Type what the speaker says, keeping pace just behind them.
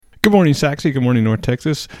Good morning, Saxy. Good morning, North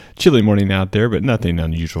Texas. Chilly morning out there, but nothing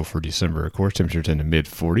unusual for December, of course. Temperatures in the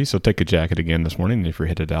mid-40s, so take a jacket again this morning if you're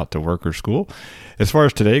headed out to work or school. As far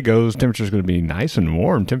as today goes, temperature's going to be nice and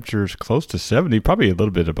warm. Temperatures close to 70, probably a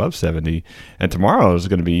little bit above 70. And tomorrow is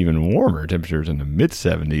going to be even warmer. Temperatures in the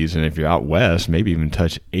mid-70s, and if you're out west, maybe even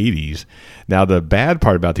touch 80s. Now, the bad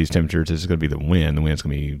part about these temperatures is going to be the wind. The wind's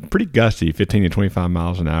going to be pretty gusty, 15 to 25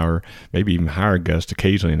 miles an hour, maybe even higher gusts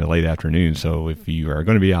occasionally in the late afternoon. So if you are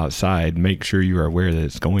going to be outside, make sure you are aware that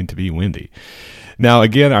it's going to be windy. Now,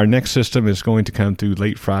 again, our next system is going to come through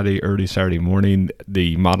late Friday, early Saturday morning.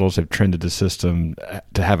 The models have trended the system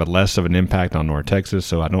to have a less of an impact on North Texas,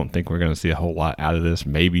 so I don't think we're going to see a whole lot out of this.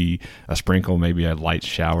 Maybe a sprinkle, maybe a light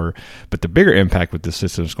shower. But the bigger impact with this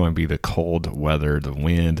system is going to be the cold weather, the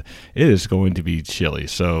wind. It is going to be chilly.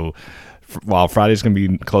 So while Friday's going to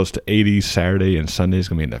be close to 80, Saturday and Sunday is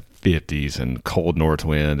going to be in the 50s and cold north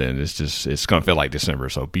wind, and it's going to feel like December,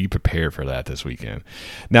 so be prepared for that this weekend.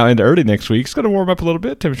 Now, into early next week, it's going to warm up a little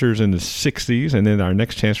bit. Temperatures in the 60s, and then our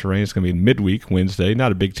next chance for rain is going to be midweek, Wednesday.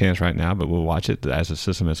 Not a big chance right now, but we'll watch it as the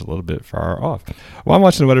system is a little bit far off. Well, I'm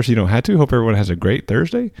watching the weather so you don't have to. Hope everyone has a great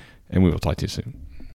Thursday, and we will talk to you soon.